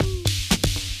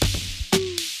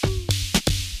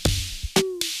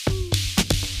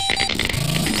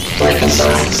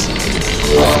Ladies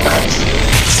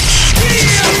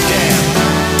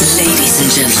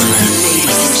and gentlemen,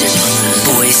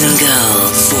 boys and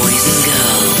girls,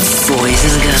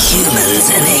 humans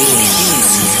and aliens,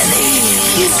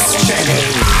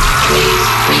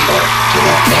 Please report to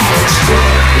the message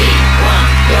where we want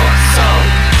your soul.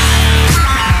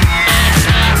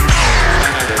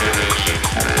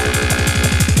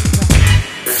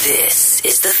 This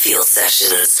is the Field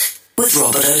Sessions with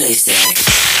Robert Olasek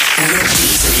and the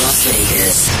beat of Las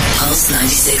Vegas, Pulse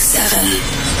 96.7.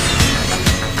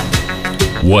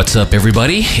 What's up,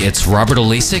 everybody? It's Robert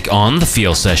Olasek on the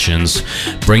Field Sessions,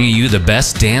 bringing you the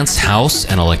best dance, house,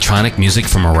 and electronic music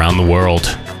from around the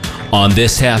world. On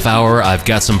this half hour, I've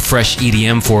got some fresh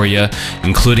EDM for you,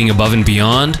 including Above and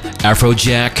Beyond,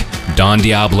 Afrojack, Don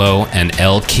Diablo, and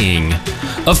El King.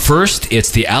 Up first,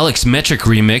 it's the Alex Metric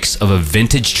remix of a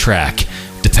vintage track,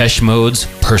 Depeche Mode's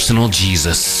Personal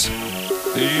Jesus.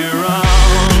 Your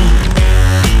own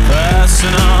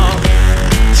personal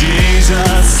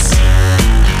Jesus.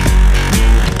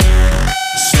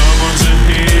 Someone to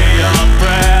hear your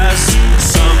prayers,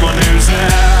 someone who's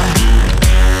there.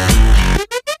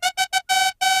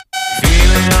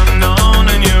 Feeling unknown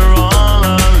and you're all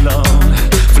alone.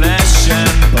 Flesh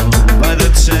and bone by the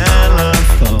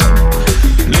telephone.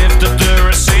 Lift up the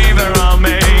receiver, I'll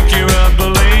make you a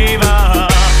believer.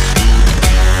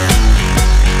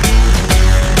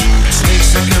 Take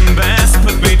second best,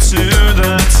 put me to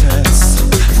the test.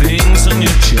 Things on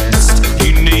your chest,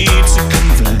 you need to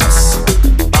confess.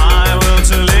 I will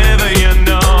deliver, you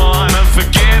know I'm a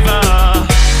forgiver.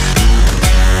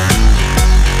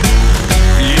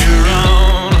 Your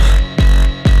own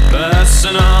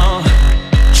personal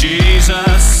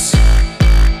Jesus.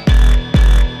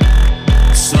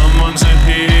 Someone to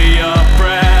hear your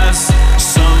prayers,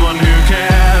 someone who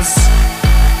cares.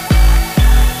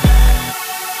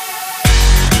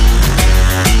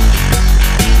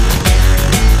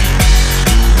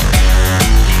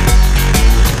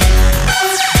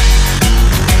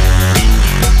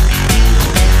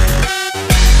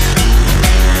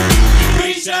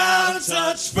 Reach out and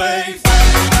touch faith.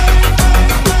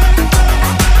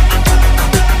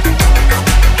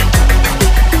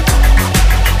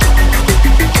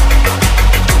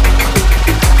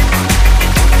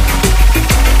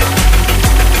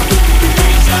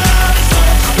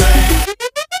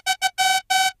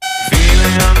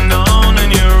 Feeling unknown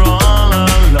and you're all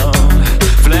alone.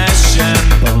 Flesh and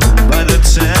bone by the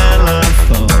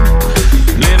telephone.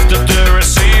 Lift up the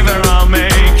receiver, I'll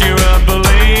make you a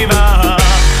believer.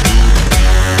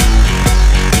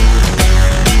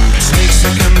 Take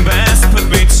second best, put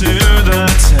me to the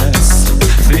test.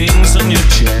 Things on your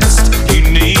chest, you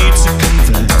need to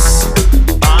confess.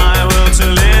 I will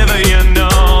deliver, you know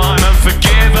I'm a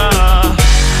forgiver.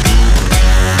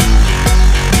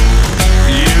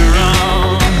 Your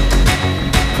own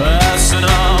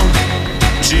personal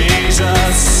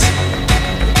Jesus.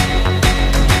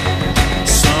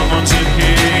 Someone to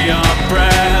hear your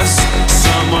prayers,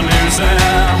 someone who's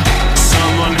there,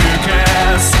 someone who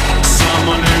cares,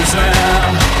 someone who's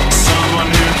there, someone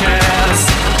who cares,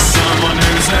 someone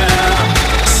who's there,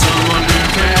 someone who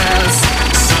cares,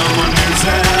 someone who's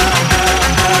there.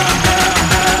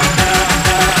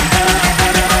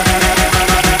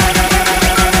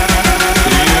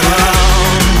 Your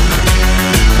own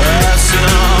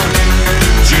personal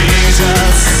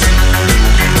Jesus.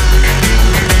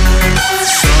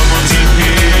 Someone to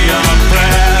hear your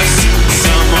prayers,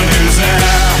 someone who's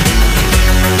there.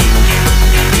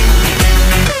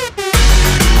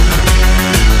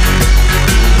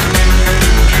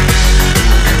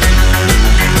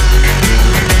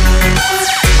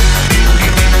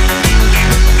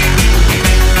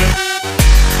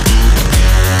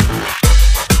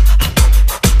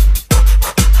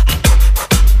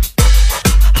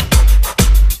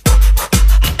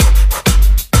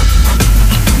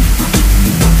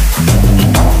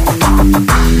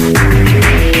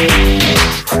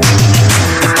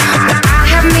 I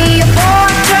had me a boy,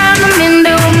 turned him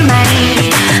into a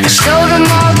man. I showed him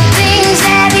all the things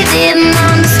that he didn't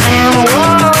understand.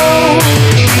 Whoa.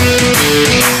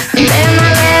 And then I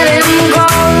let him go.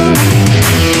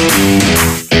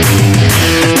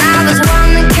 Now there's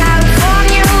one in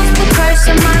California who's been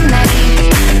cursing my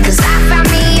name. 'Cause I found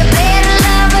me a better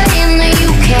lover in the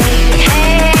UK.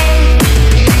 Hey.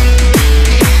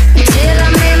 Until I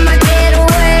made my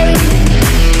getaway.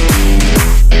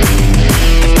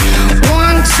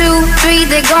 1, 2, 3,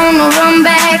 they're gonna run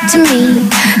back to me.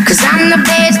 'Cause I'm the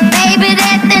best baby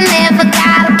that they never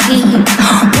gotta keep.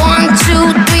 1,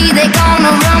 2, 3, they're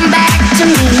gonna run back to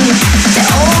me. They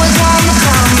always wanna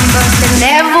come, but they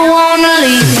never wanna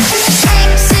leave.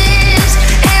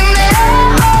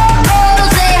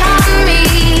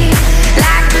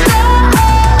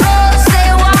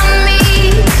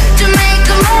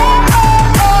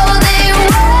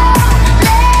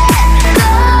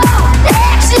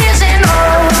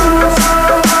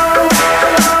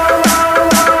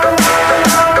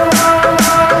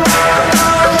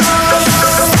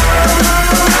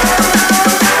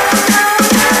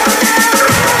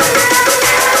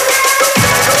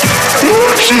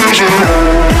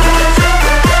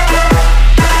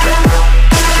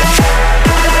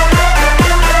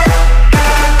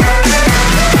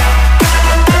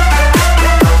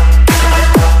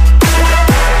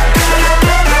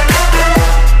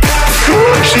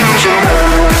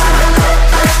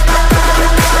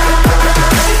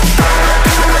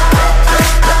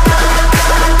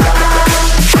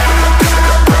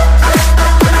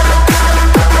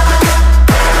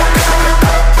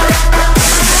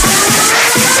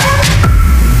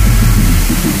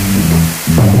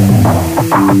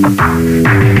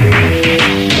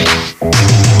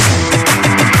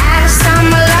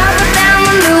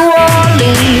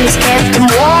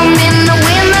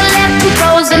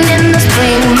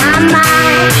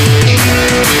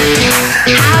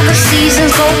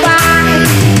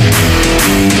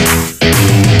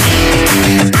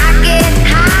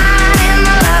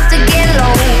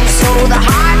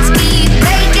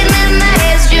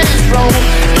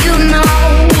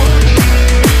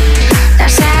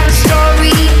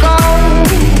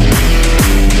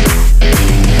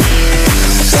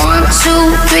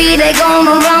 three, they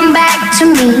gonna run back to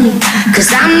me.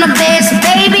 Cause I'm the best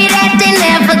baby that they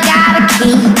never gotta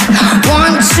keep.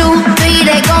 One, two, three,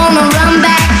 they gonna run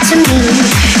back to me.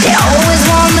 They always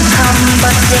wanna come,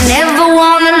 but they never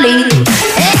wanna leave.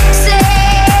 Exes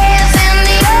and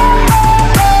the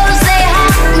O's, they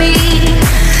haunt me.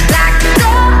 Like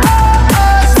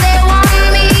ghosts, they want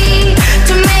me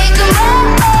to make them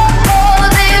roll.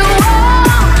 They won't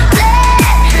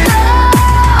let go.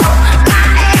 My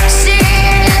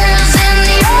exes and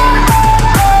the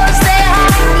O's, they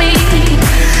haunt me.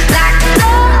 Like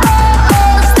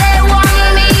ghosts, they want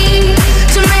me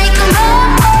to make them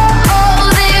roll.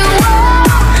 They won't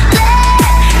let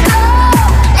go.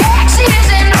 Exes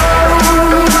and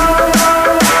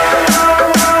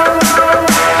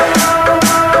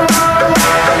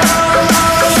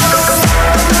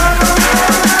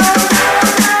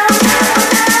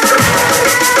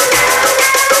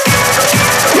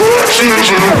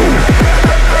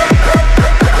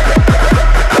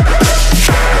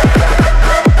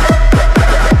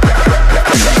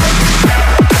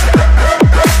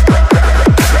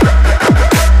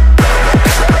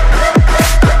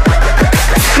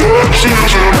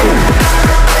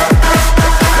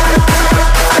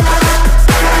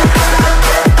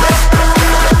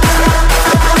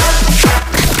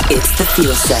It's the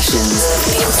Feel Sessions.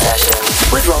 Feel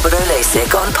Sessions with Robert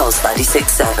O'Lasik on Pulse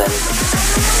 96.7.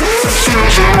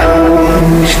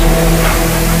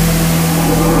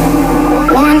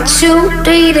 1, 2,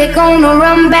 3, they gonna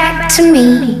run back to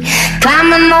me.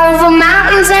 Climbing over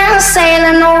mountains and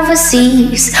sailing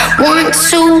overseas. 1,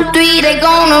 2, 3, they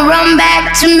gonna run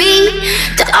back to me.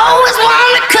 They always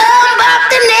wanna come, but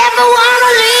they never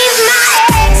wanna leave. My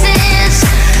exes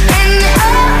and the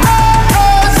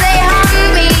O's, they haunt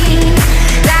me.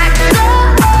 Like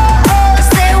ghosts,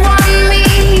 they want me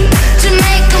to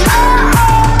make them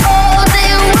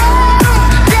they won't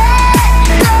let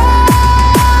go.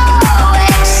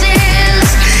 Exes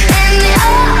and the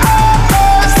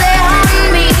O's, they haunt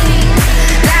me.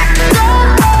 Like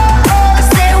ghosts,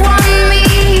 they want me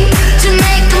to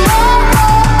make them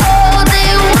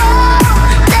they won't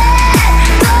let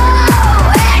go.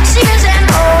 Exes and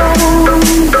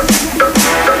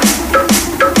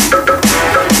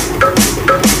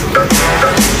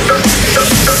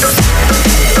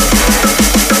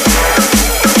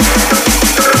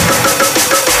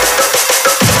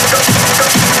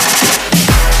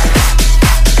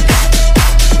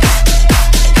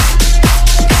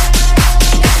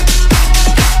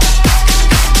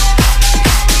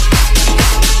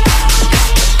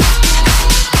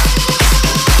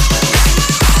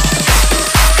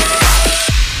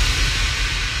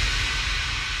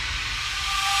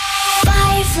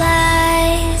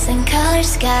fireflies and color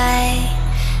sky,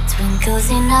 twinkles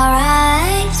in our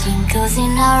eyes, twinkles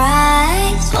in our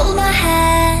eyes. Hold my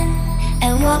hand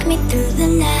and walk me through the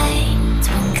night.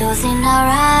 Twinkles in our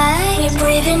eyes, we're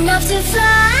brave enough to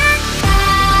fly.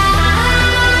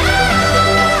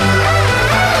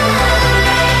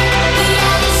 We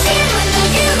are the secret of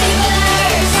the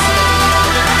universe.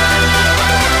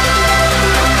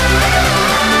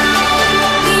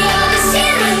 We are the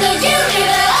secret of the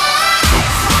universe.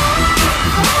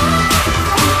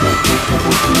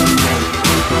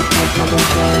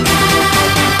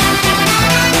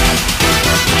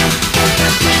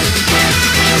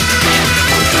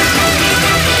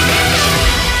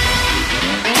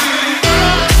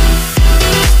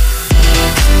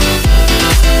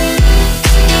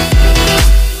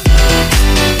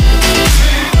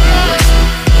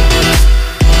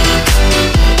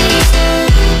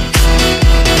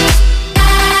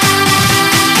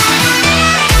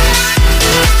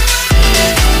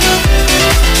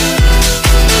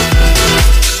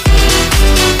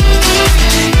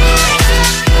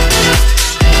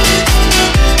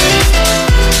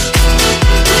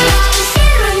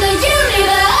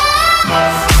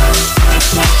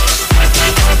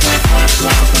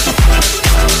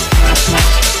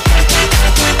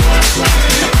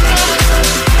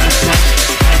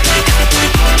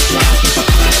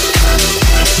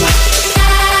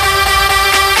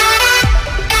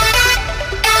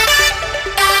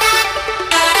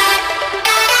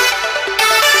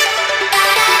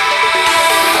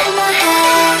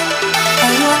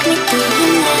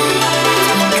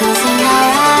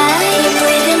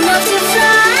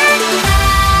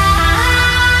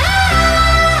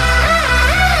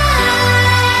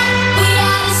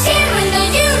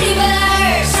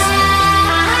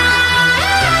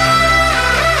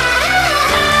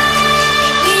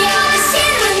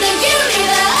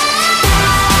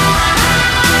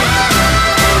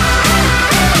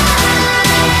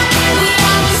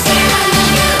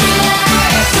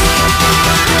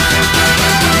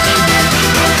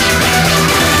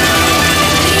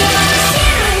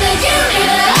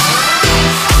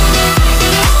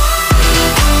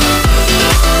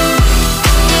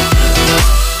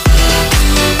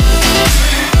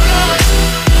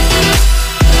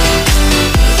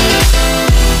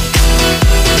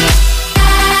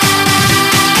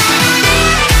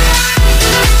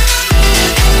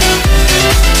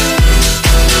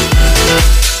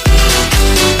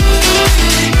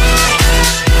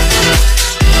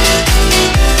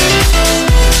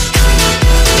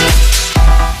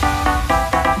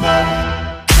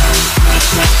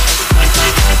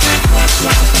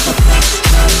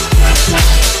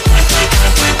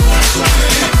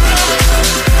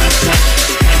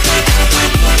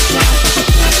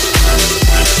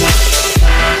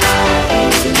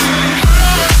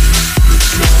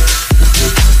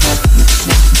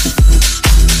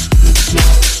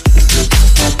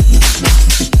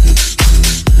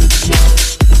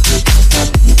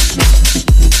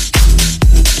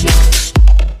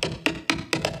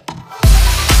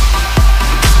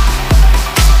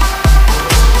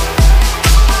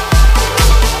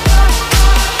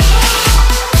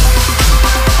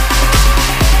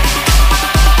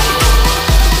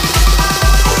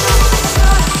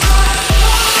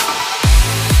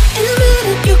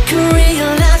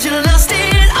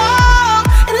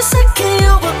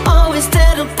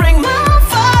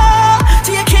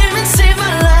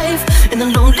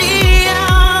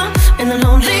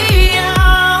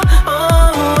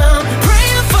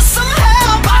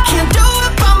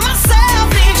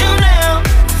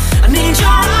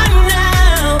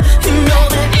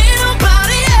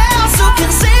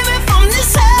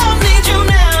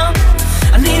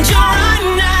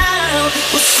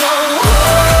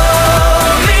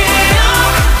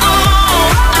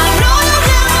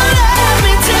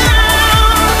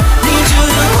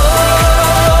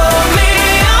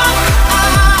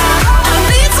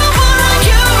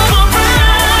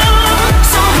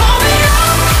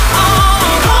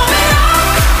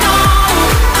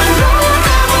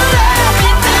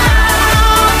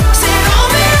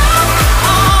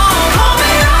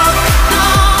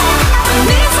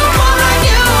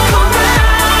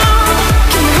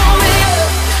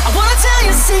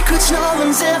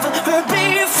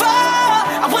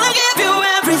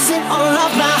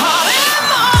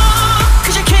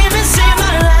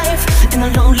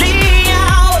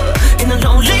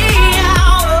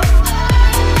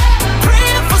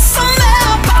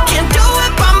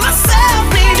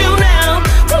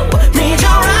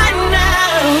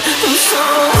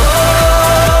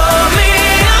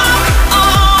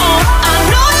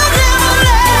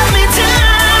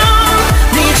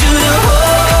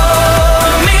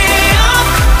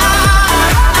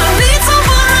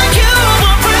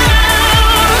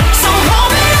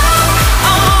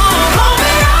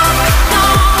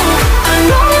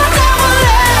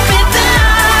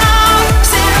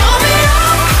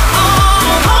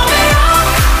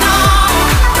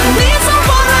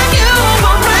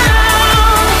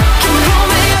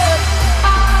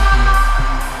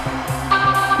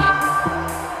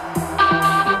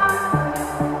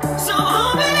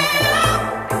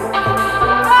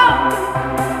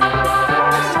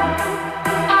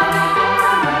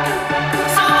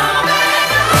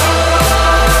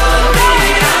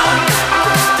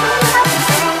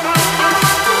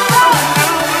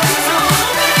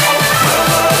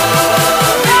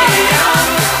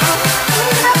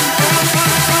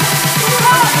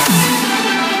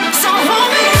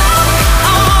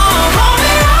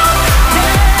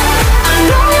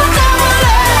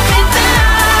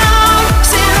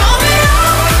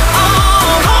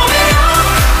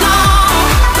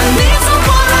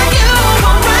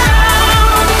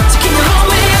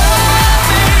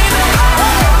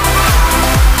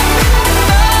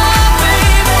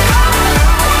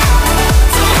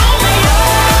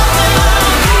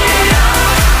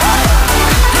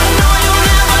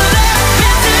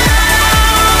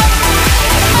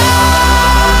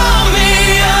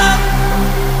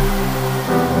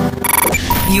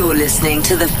 You're listening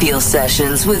to The Feel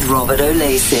Sessions with Robert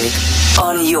O'Lasik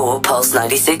on your Pulse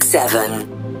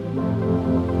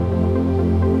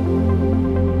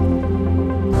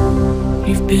 96.7.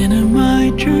 You've been in my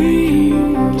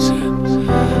dreams,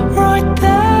 right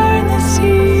there in the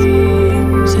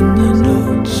seams, in the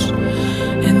notes,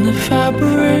 in the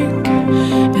fabric,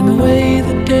 in the way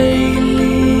the day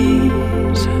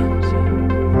leaves.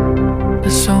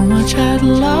 There's so much I'd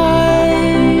like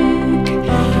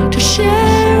to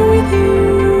share with you.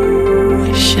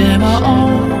 Share my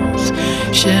arms,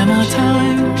 share my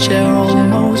time, share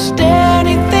almost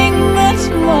anything that's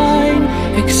mine,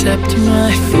 except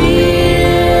my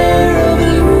fear of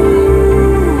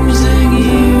losing you.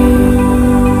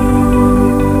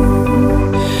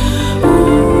 Ooh.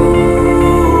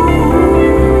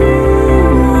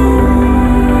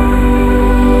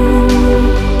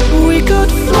 We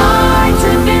could fly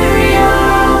to New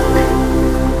York,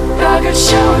 I could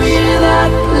show you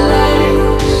that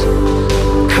place,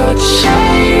 cut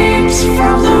shapes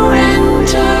from the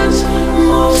winter's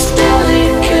most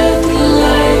delicate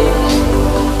lace.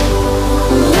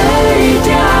 Lay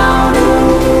down,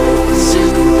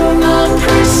 sit on the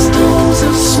crystals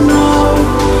of snow.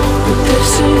 But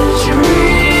this is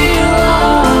real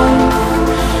life,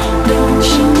 don't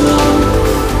you know?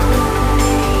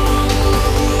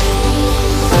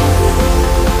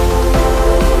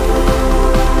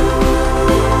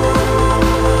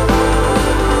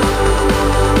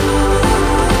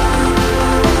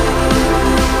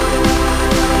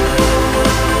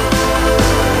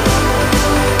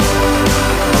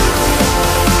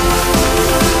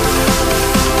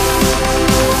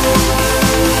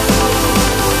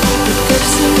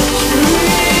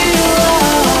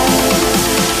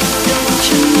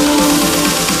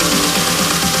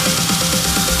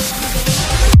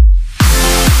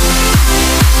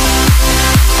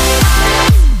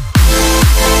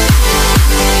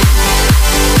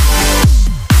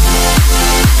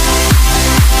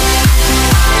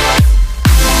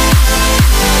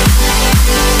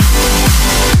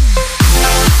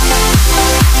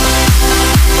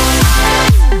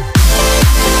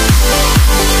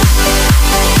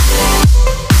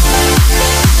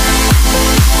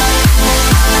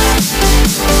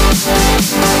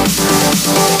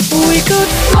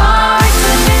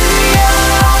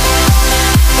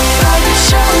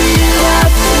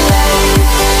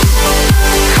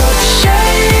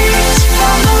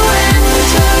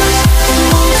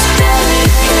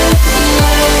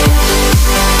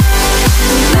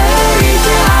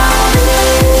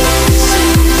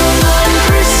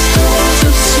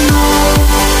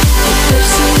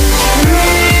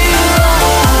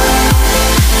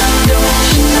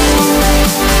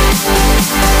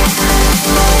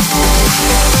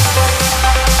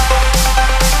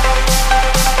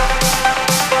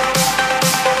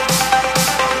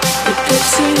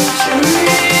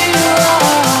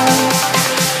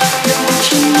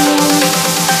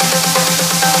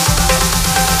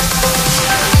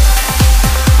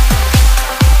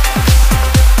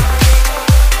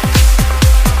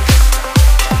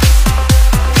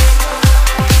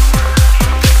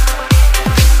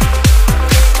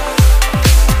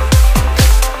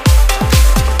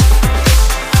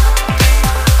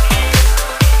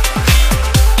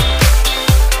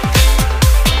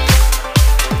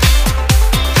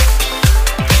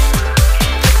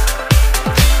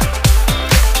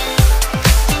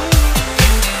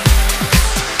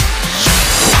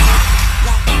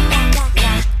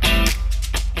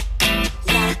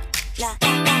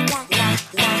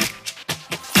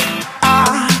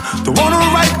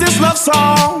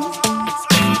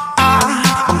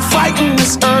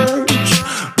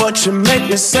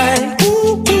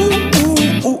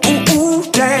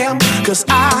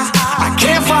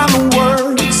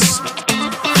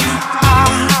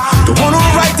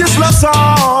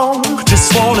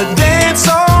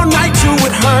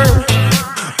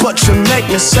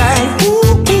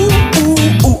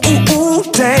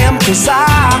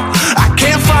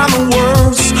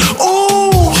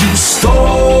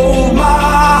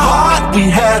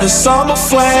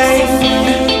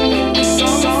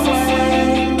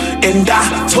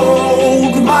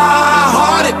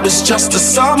 Just a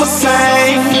summer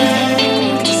thing,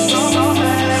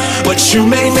 but you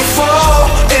made me fall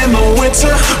in the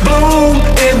winter, bloom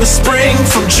in the spring.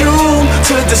 From June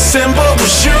to December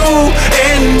was you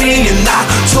and me, and I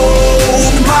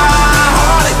told my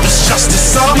heart it was just a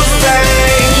summer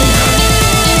thing,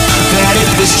 that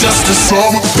it was just a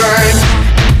summer thing.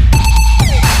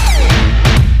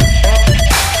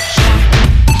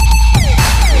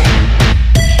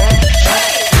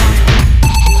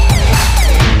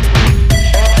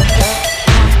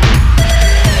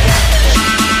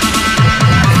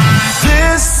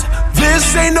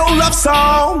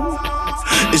 song.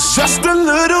 It's just a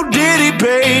little ditty,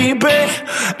 baby.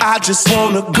 I just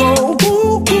wanna go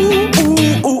ooh, ooh,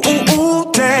 ooh, ooh, ooh, ooh,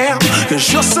 damn. Cause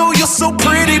you're so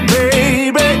pretty,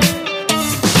 baby.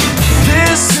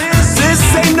 This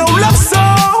ain't no love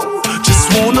song. Just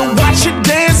wanna watch you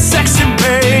dance sexy,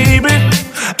 baby.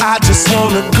 I just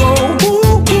wanna go ooh,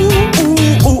 ooh,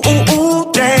 ooh, ooh, ooh, ooh,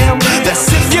 damn. That's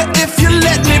if you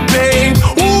let me, babe.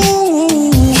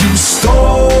 Ooh, you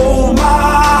stole my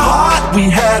heart. We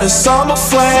had a summer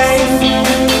flame,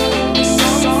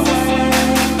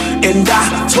 and I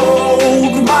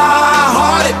told my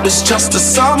heart it was just a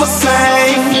summer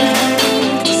thing.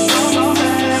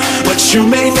 But you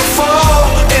made me fall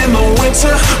in the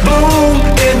winter, bloom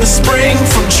in the spring.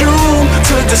 From June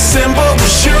to December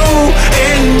was you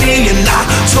and me. And I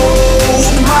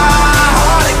told my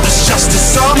heart it was just a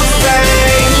summer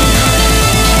thing,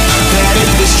 that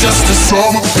it was just a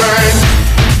summer thing.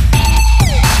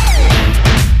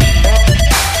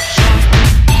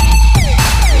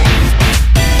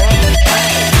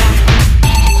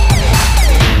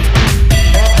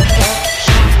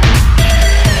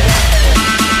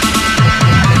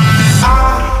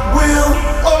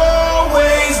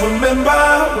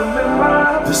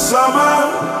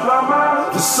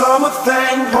 The summer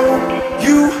thing. Hope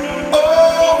you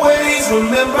always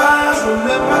remember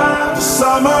the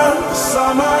summer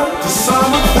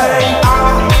thing. I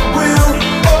will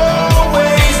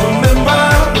always remember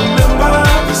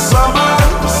the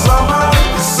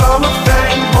summer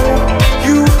thing. Hope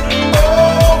you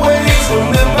always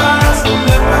remember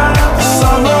the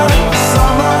summer.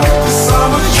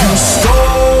 You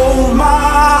stole my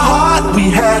heart. We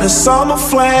had a summer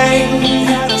flame.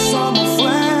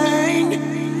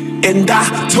 And I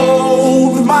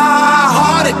told my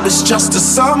heart it was just a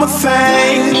summer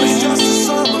thing.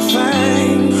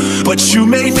 But you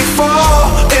made me fall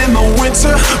in the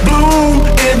winter, bloom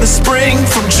in the spring.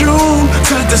 From June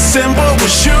to December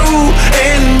was you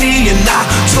and me. And I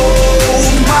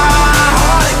told my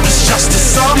heart it was just a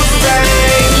summer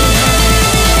thing,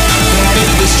 that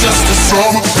it was just a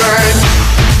summer thing.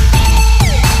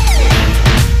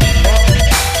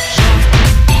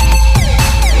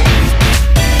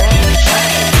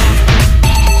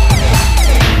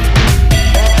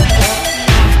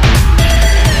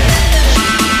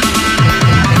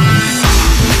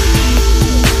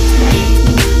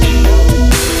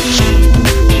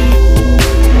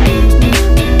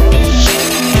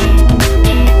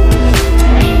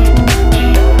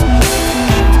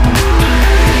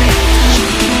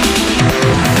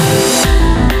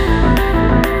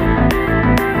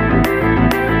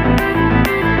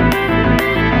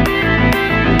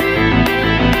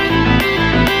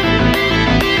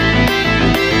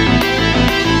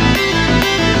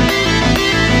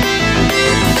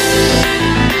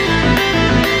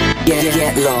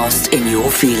 Get lost in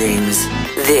your feelings.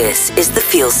 This is The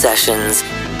Feel Sessions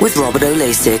with Robert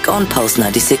O'Lasik on Pulse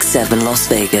 96.7 Las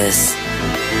Vegas.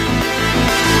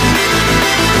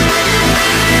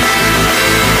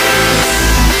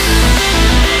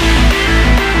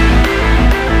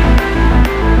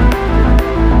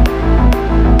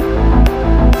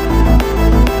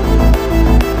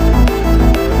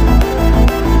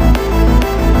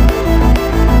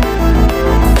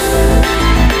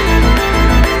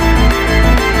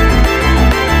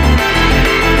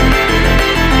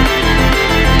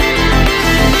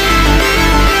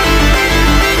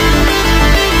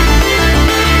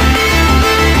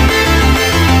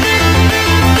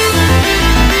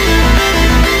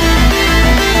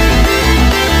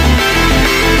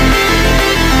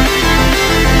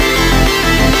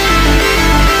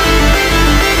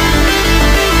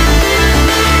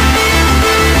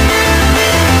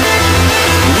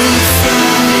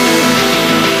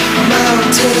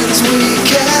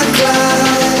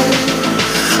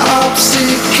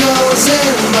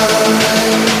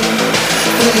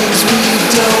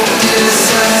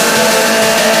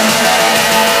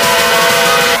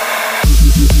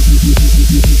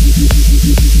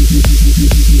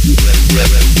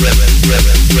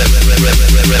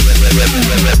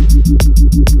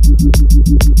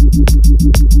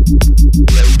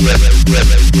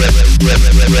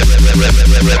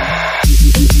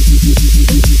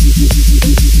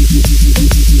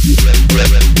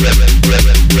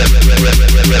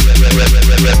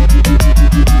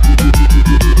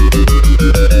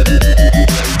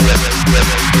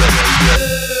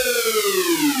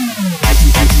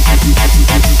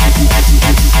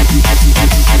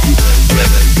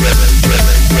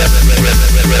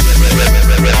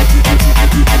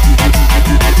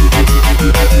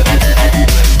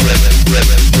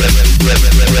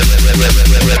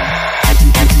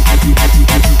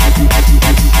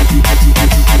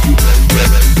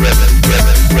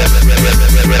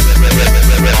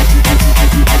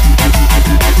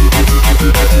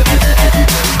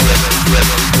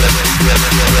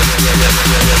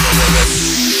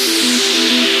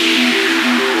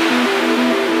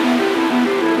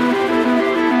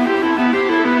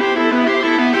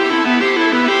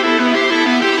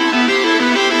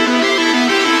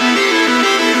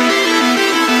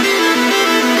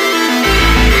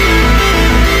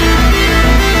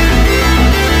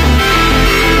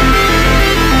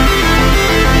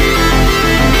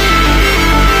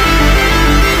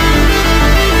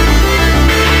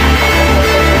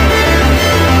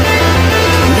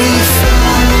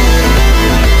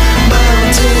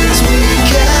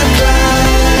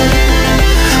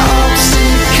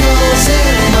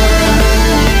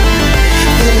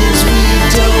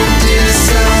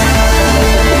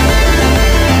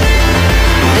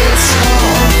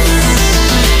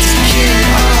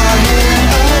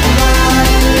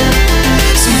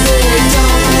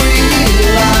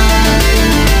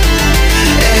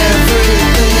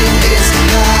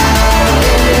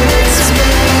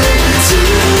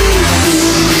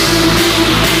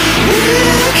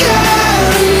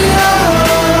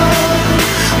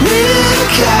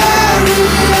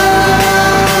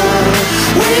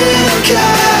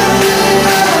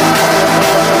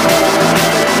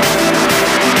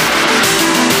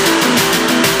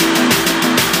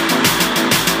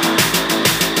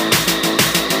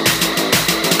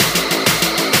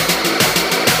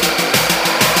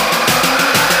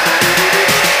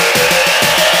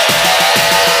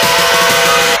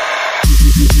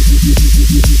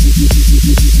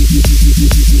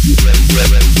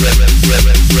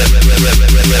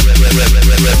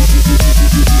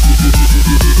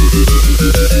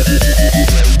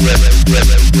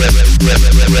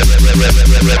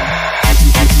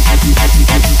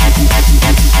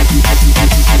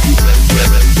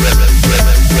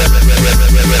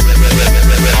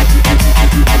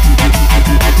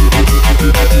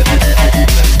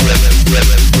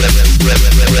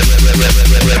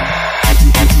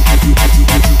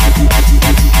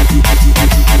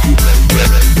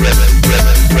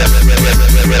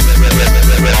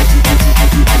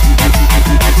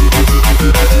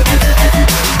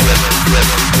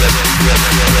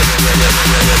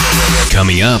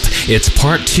 Coming up, it's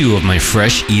part 2 of my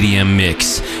fresh EDM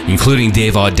mix, including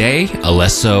Dave Audet,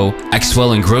 Alesso,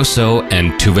 Axwell Ingrosso,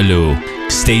 and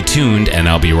Tuvalu. Stay tuned and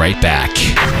I'll be right back.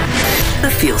 The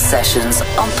Feel Sessions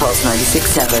on Pulse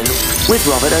 96.7 with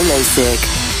Robert Olasik.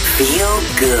 Feel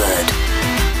good.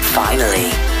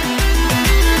 Finally.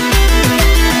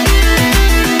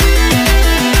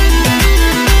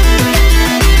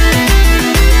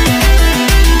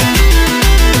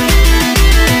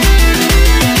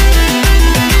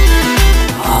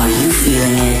 Are you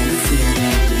feeling it?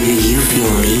 Do you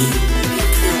feel me?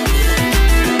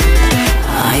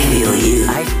 I feel you.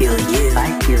 I feel you.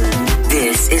 I feel you.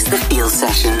 This is the Feel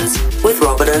Sessions with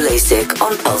Robert Olasik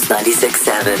on Pulse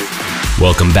 96.7.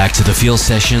 Welcome back to the Feel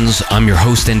Sessions. I'm your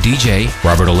host and DJ,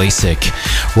 Robert Olasik.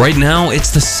 Right now,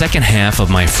 it's the second half of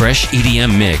my fresh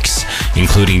EDM mix,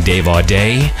 including Dave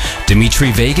Audet,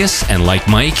 Dimitri Vegas and Like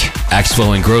Mike,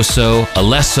 Axwell Ingrosso,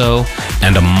 Alesso,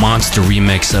 and a monster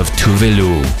remix of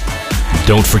Tuvalu.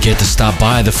 Don't forget to stop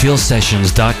by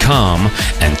thefeelsessions.com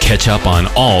and catch up on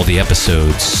all the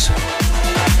episodes.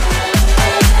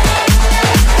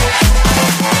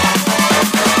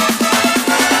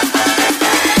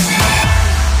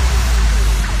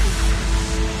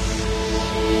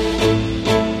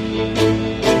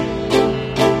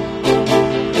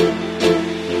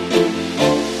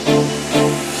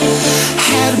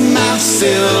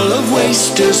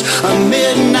 A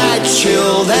midnight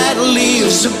chill that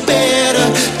leaves a bitter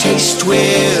taste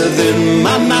within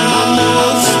my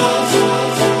mouth.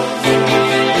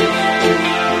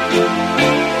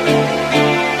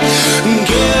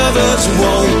 Givers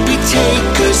won't be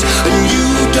takers, and you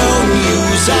don't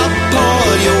use up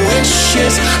all your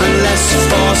wishes unless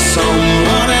for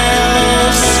someone else.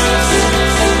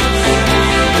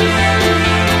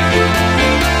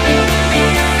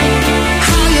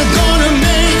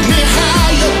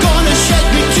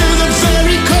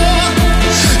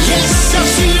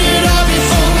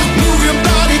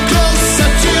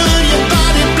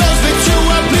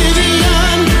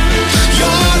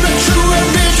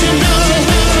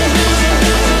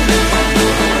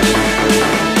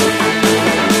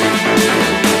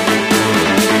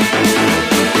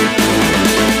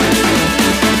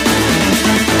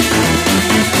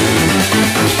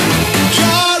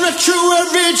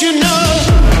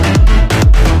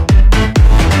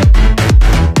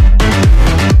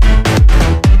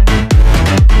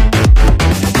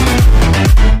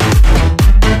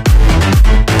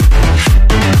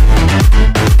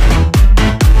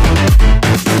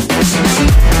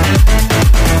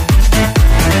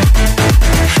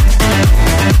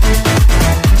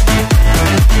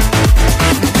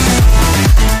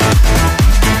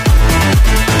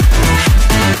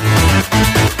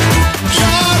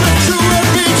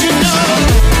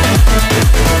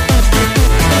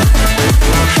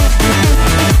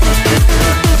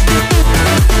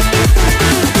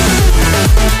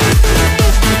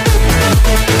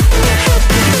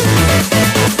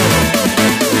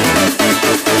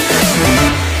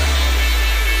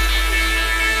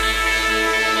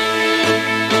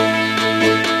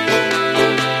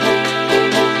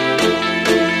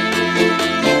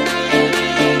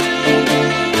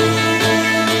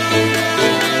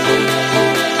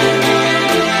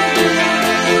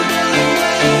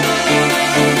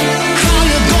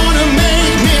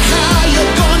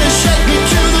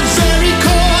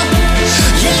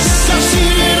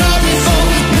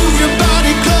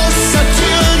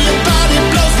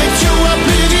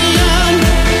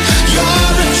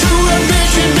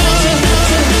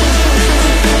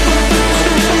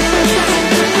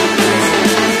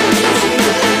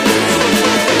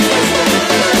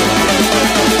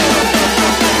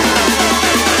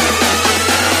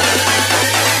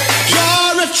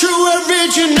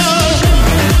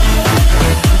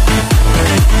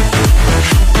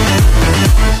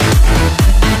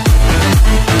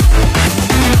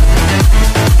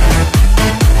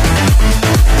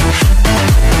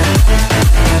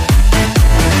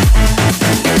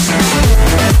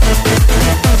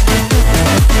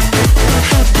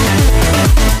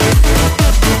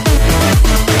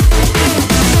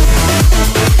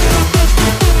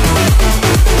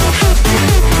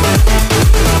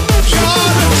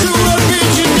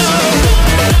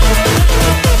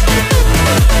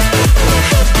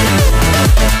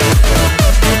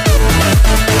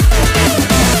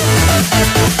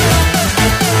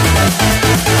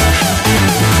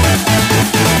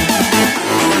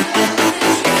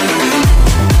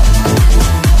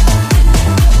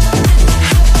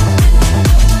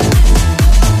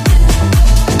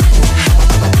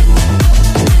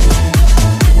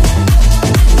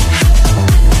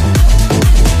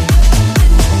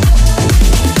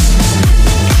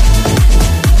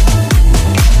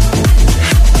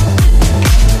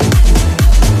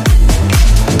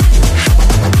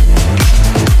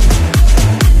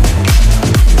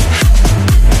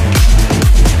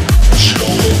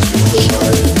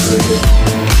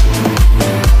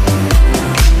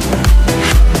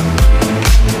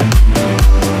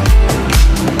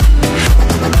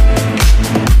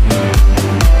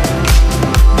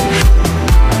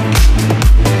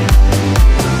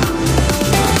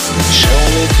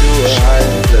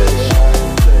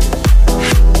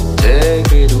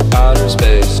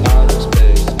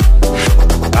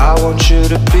 want you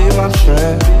to be my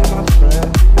friend.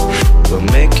 We'll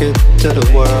make it to the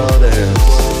world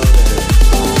ends.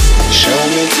 Show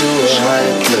me to a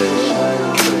higher place.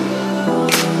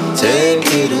 Take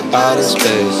me to outer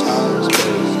space.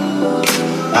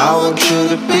 I want you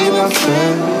to be my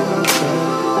friend.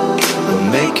 We'll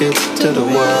make it to the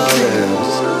world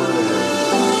ends.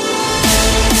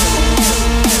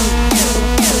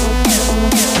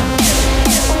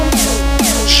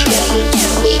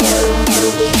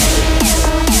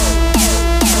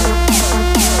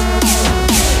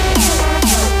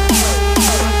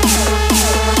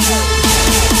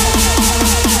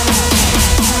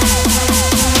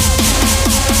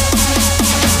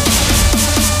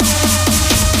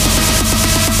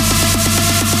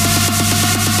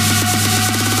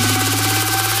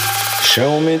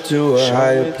 Show me to a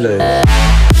higher place.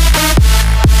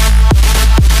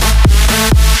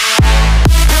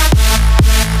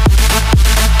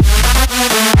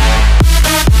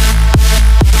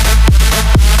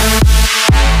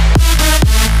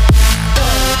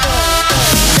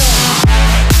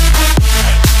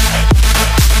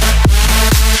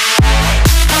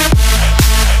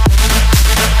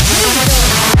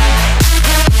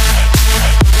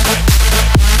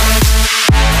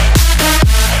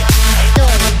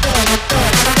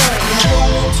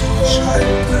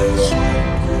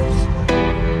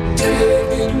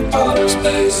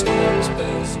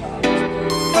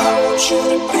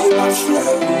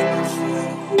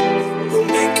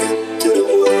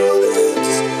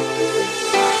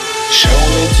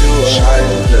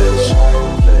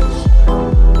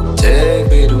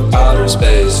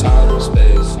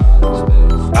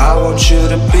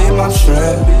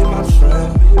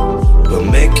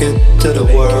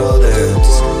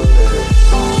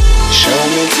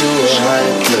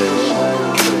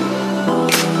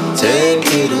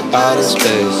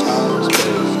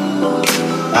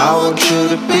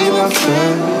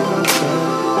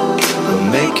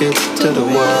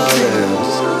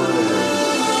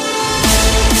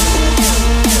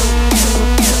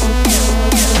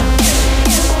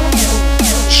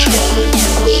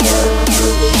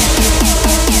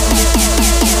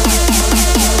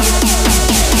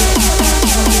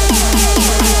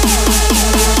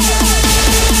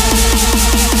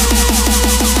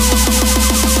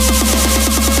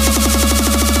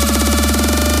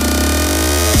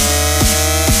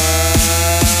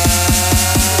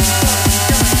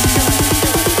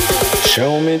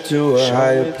 Show me to a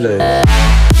higher place.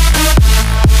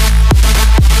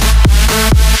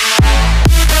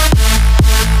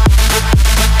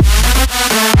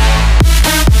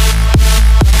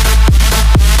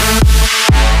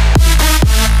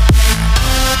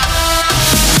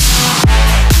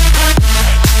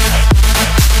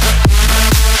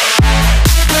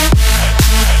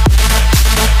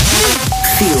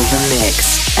 Feel the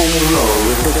mix and roll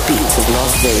with the beats of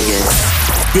Las Vegas.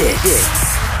 This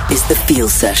is the Feel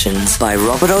Sessions by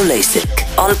Robert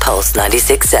O'Lasik on Pulse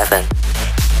 96.7.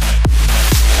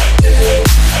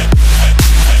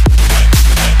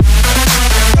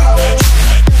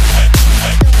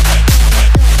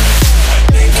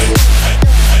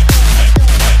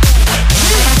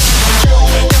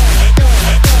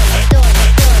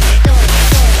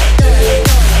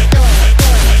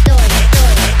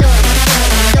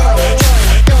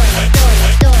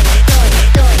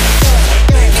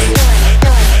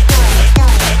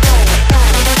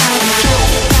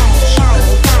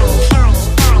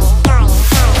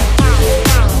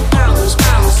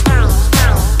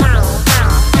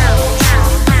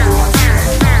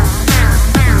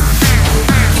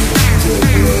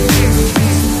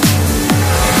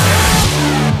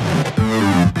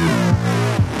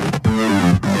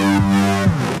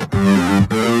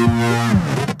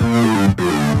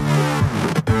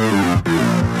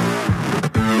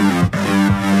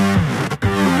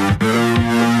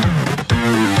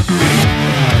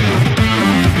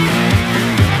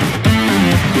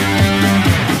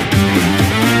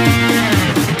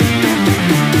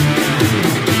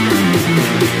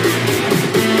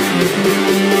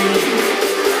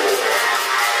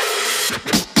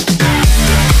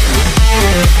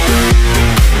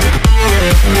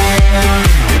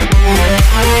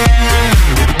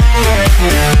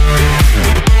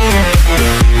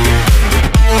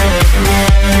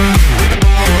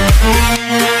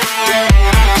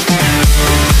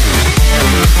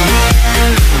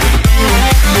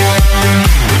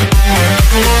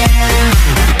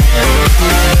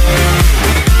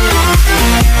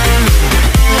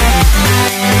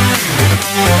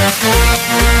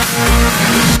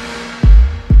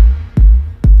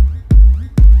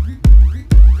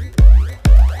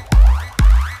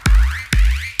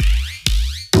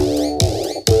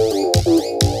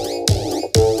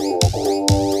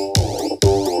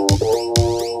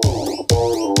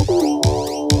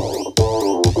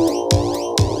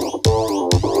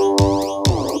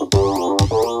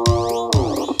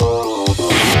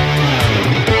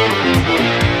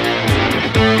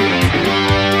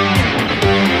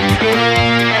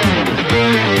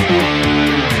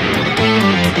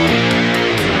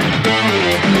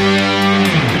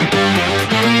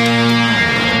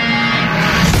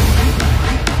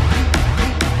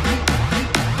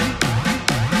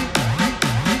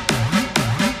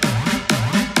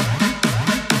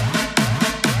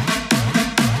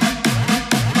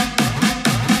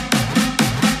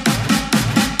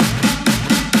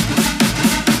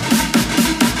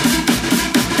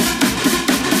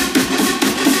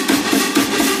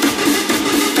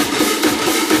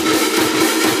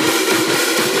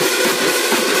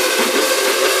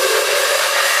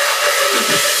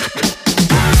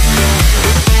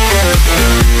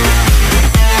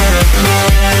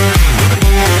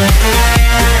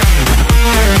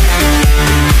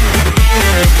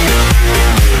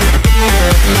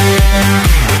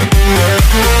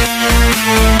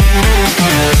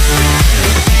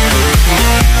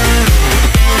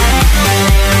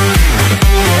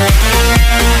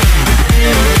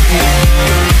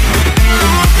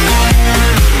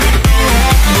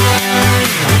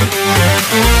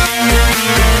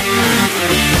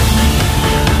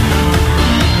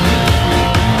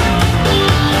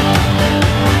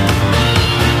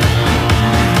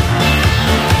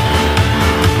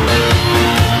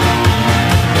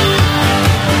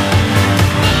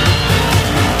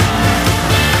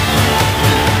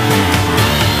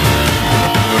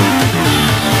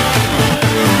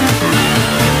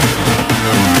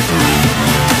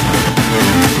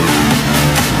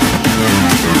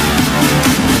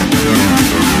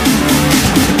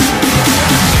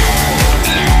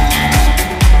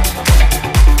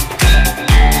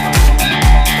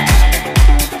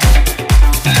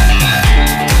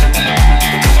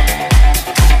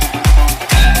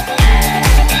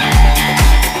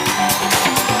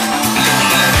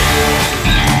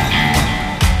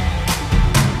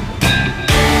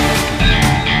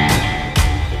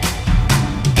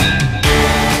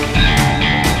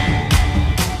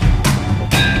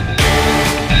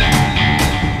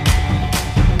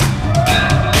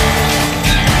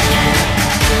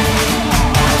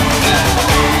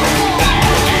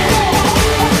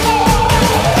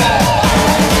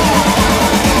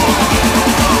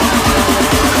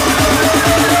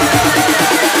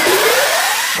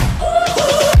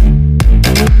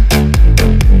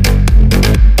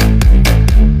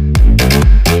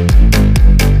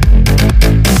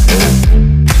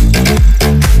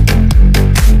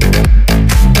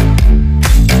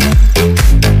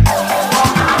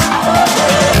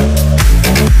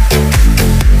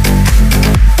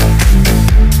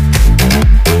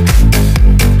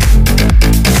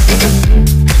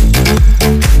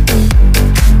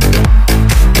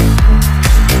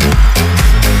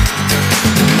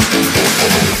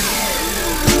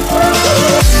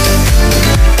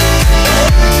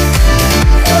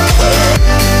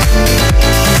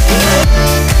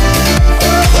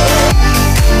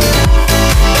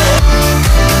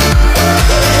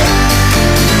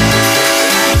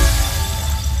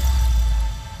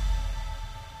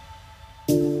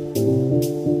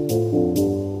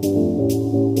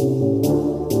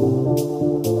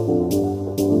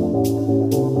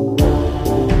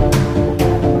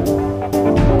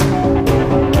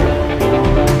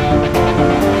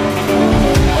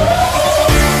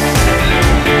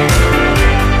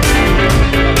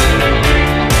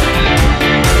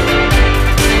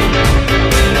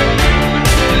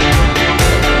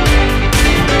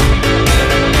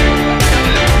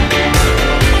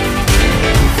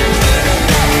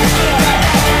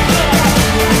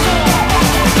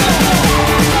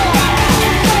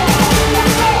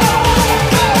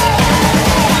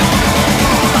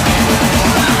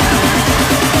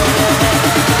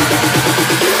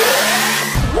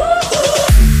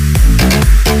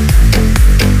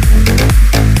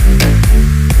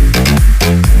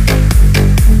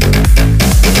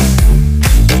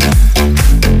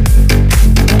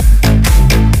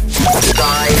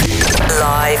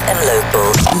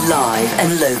 live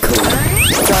and local.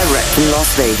 Direct from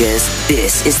Las Vegas,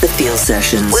 this is The Feel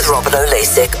Sessions with Robert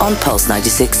O'Lasik on Pulse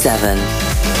 96.7.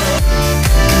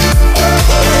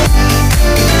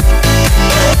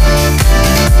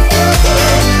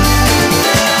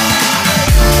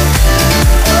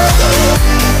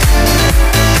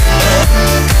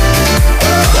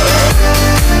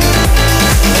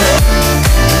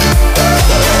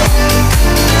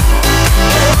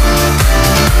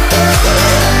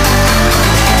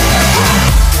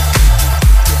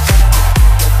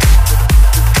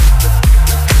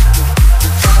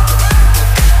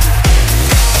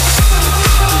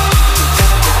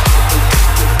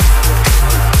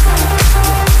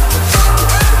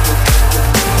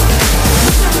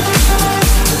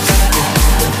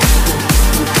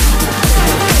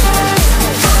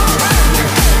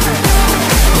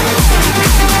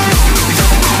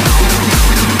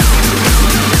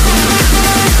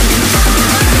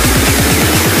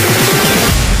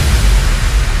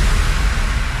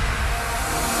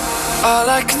 All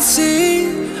I can see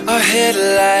are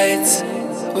headlights.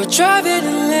 We're driving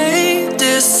in late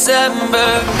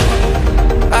December.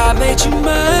 I made you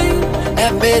mine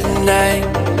at midnight.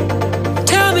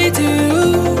 Tell me, do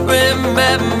you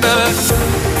remember?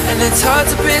 And it's hard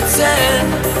to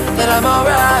pretend that I'm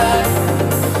alright.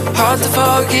 Hard to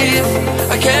forgive,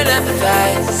 I can't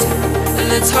empathize.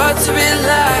 And it's hard to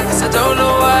relax, I don't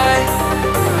know why.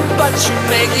 But you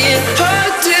make it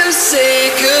hard to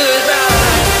say goodbye.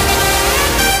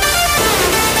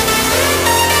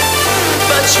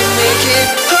 But you make it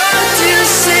hard to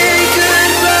say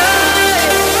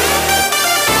goodbye.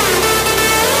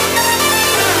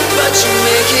 But you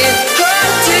make it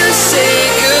hard to say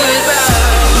goodbye.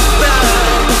 Bye,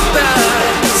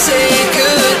 bye, say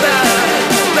goodbye.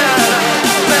 Bye,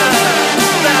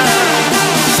 bye,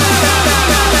 bye.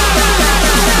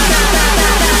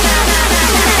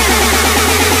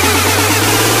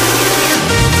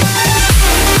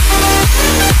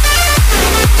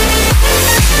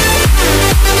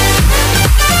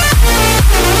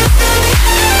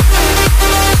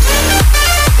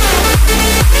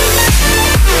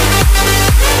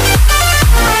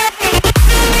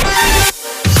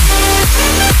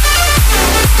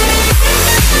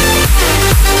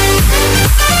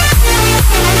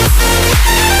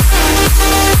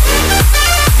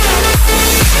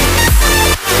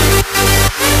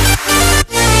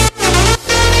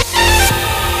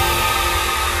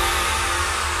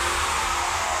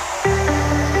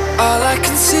 All I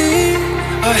can see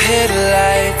are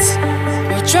headlights.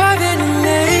 We're driving in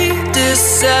late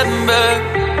December.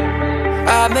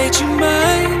 I made you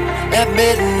mine at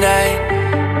midnight.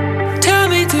 Tell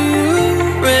me, do you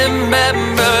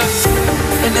remember?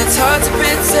 And it's hard to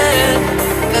pretend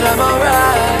that I'm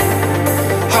alright.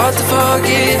 Hard to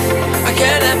forgive, I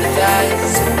can't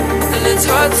empathize. And it's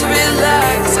hard to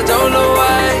relax, I don't know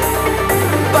why.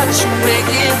 But you make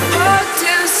it hard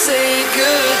to say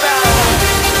goodbye.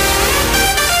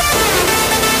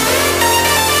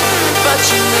 But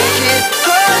you make it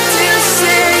hard to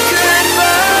say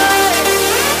goodbye.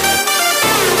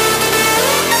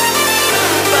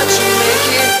 But you make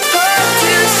it hard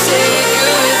to say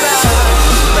goodbye.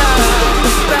 Bye,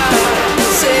 bye,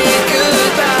 say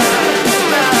goodbye.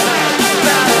 Bye,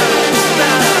 bye,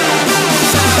 bye.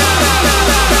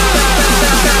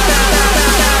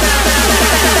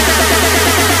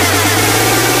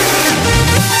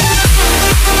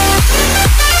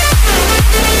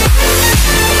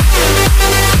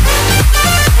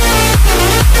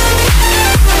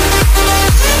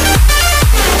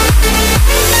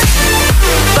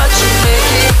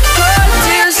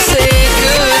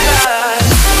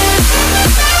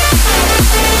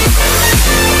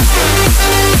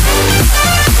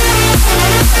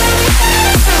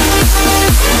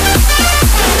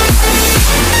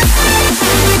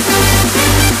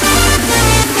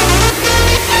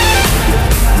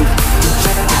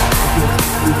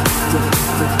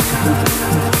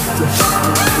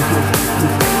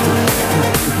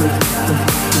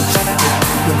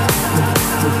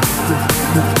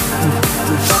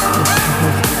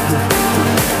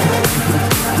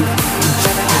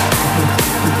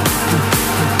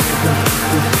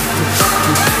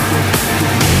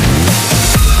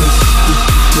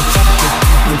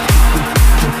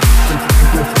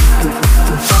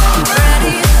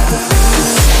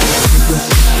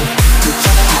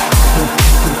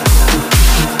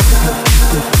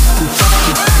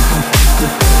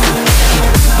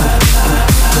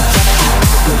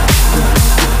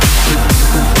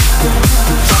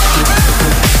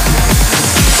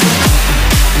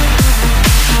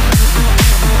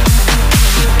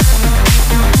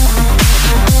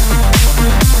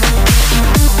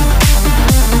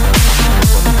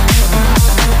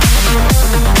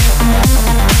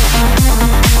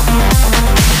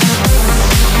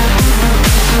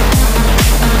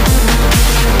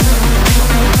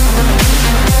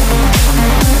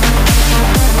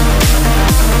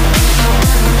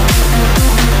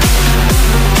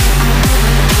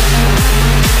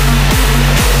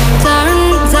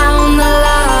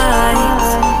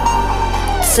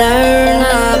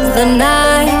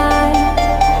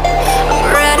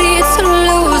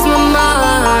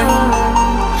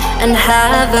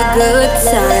 have a good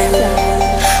time.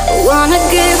 Wanna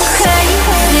get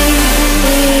crazy,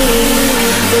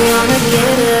 wanna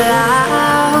get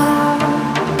loud,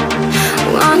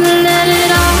 wanna let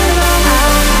it all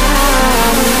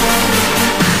out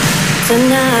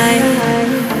tonight.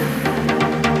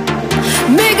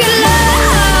 Make it loud,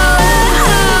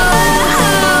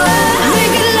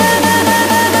 make it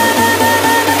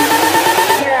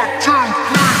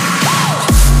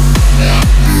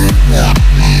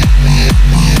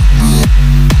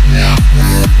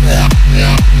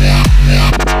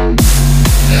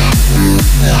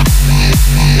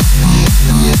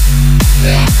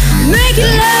make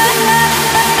it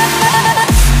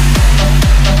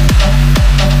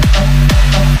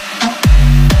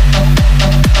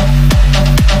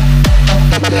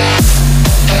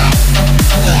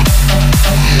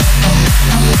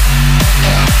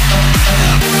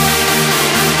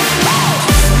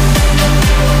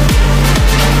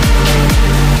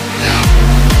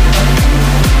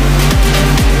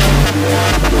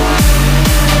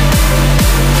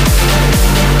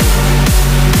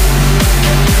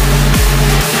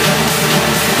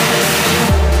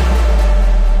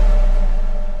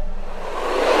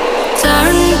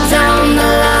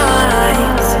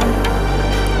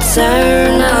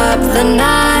turn up the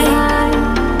night.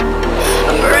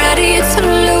 I'm ready to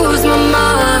lose my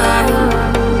mind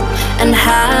and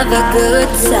have a good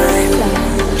time.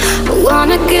 I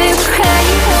wanna get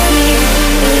crazy,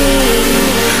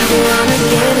 wanna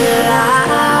get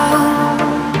loud,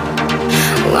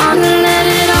 wanna let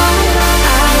it all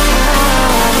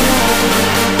out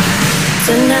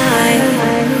tonight.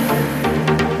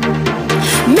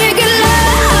 Make it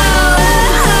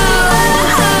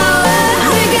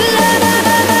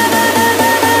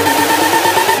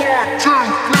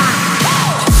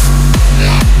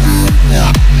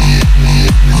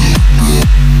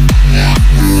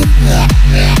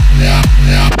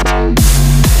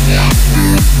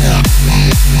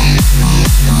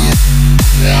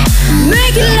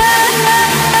make it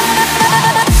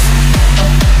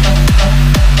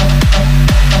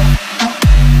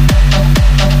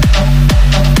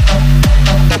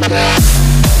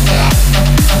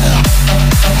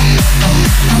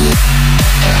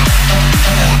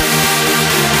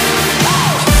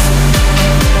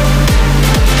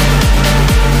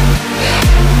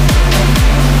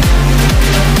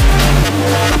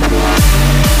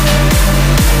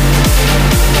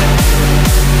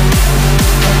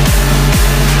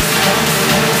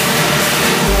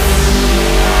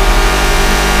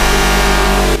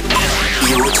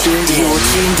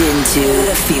tuned into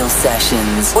The Feel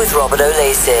Sessions with Robert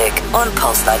O'Lasik on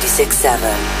Pulse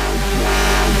 96.7.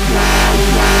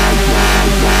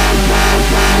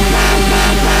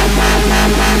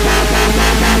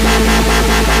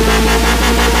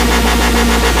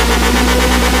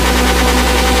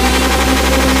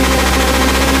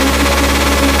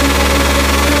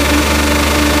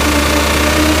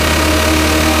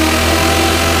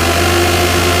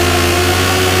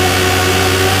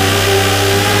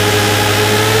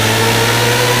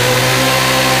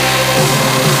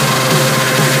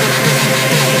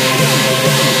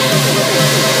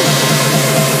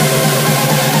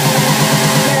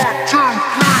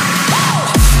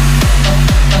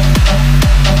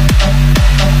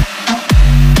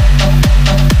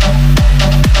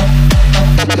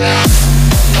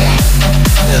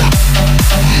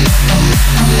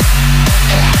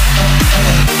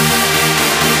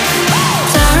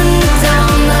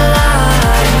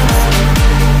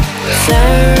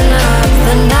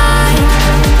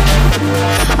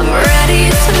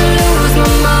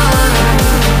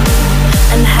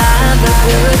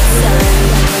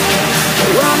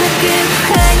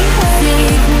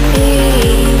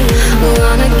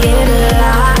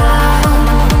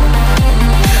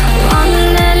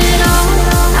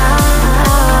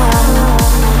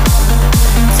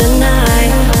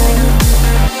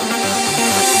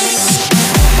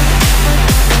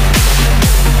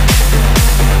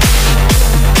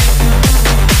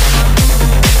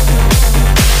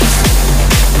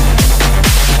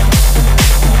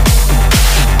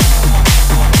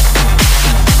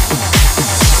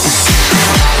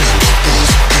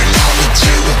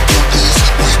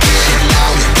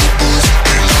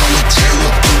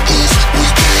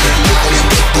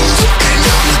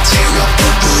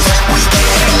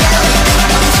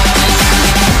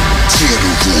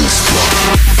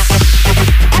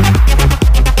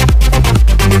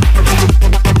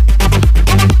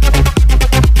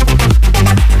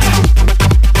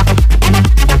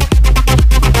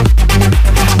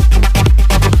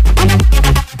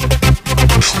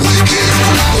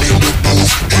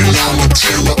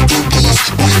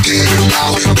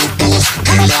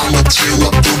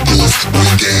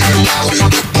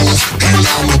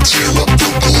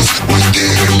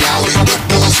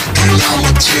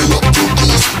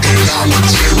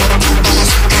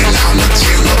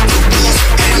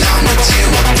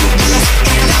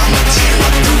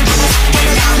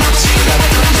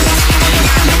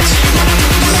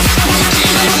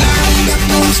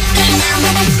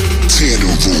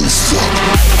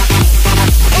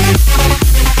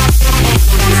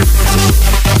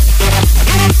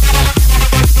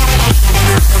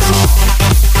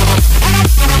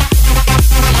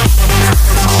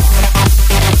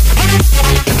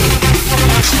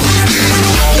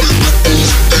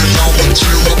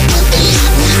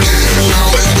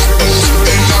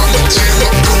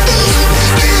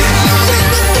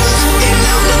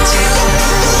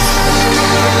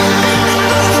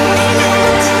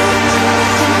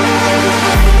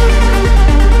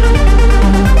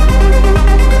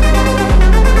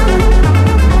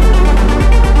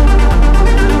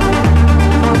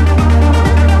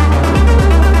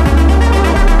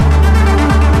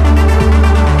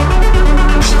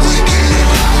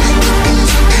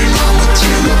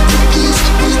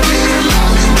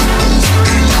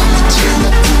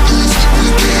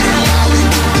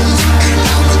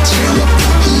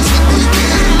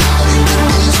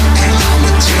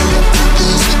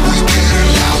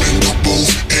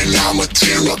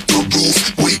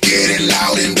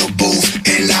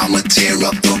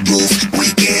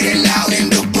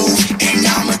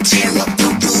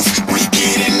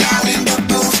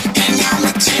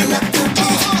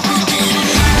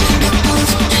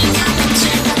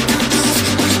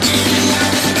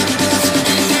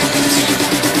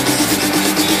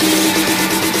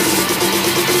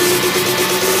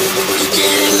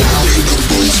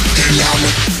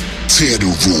 tear the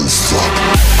roof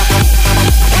up.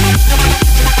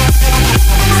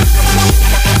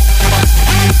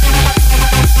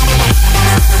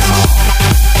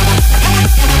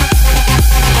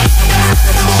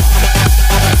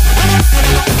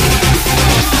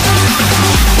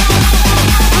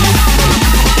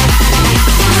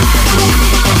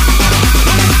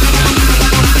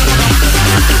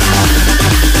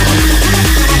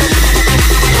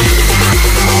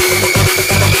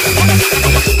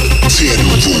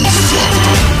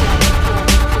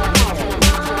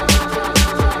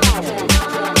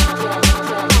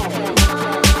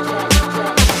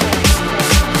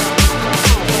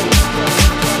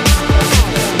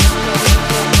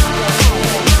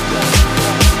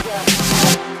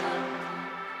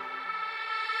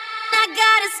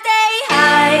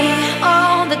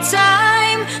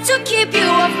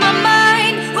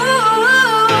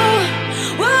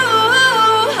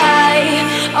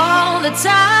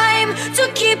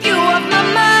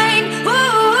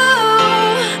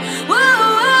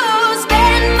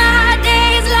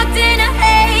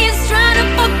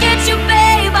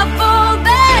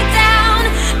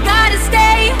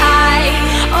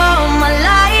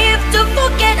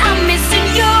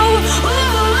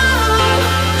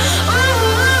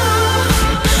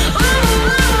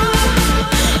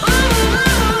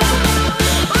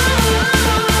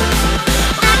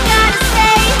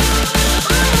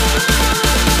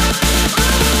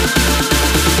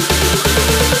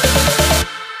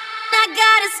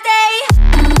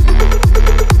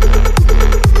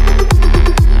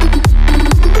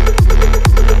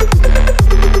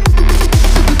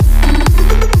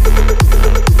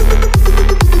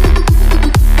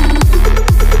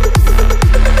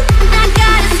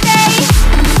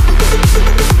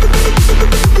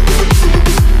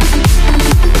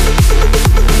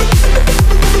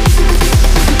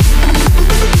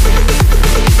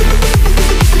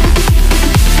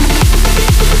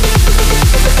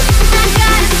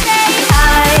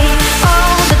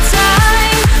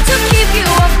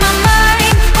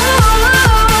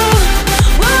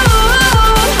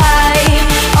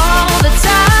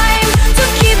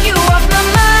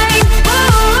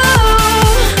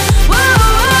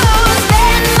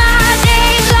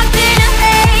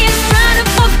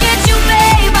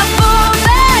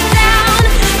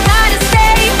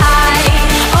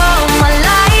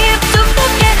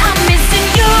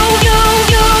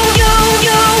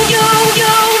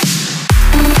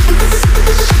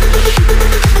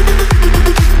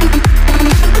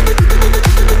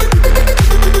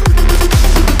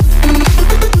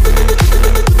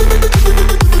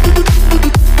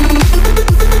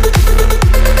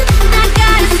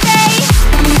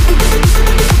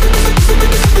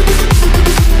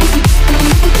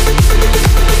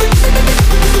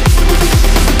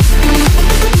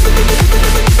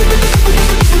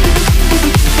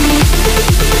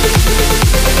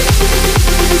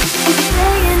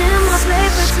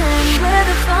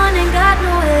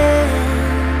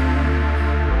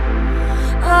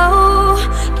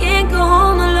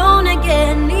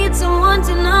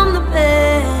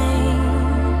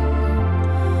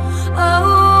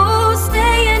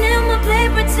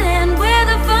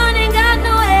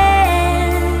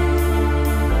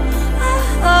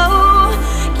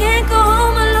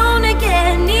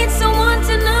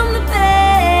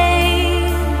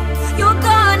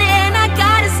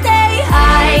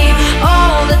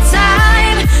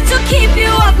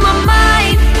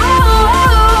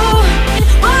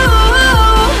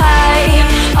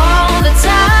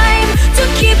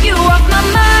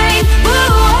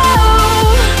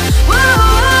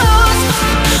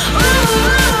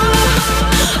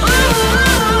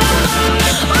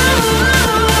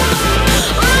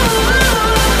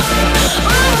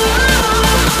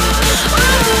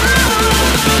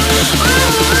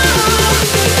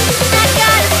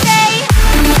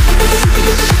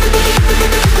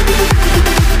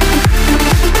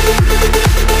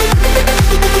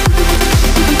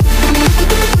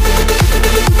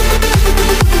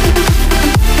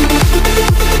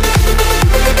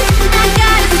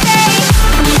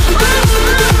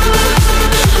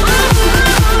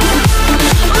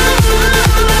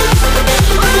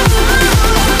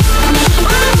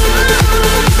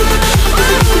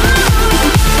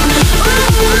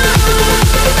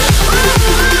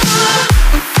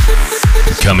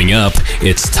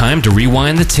 It's time to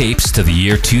rewind the tapes to the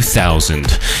year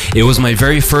 2000. It was my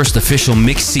very first official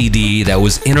mix CD that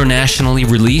was internationally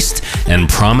released and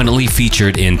prominently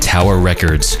featured in Tower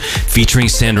Records, featuring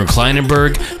Sandra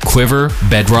Kleinenberg, Quiver,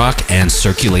 Bedrock, and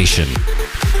Circulation.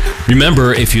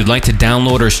 Remember, if you'd like to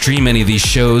download or stream any of these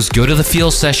shows, go to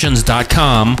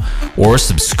thefeelsessions.com or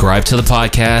subscribe to the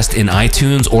podcast in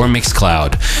iTunes or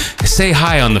Mixcloud. Say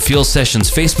hi on the Feel Sessions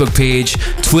Facebook page,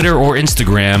 Twitter, or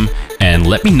Instagram, and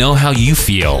let me know how you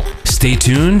feel. Stay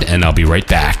tuned, and I'll be right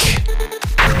back.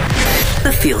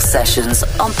 The Feel Sessions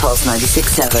on Pulse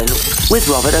 96.7 with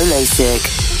Robert O'Lasik.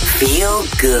 Feel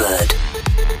good.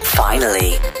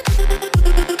 Finally.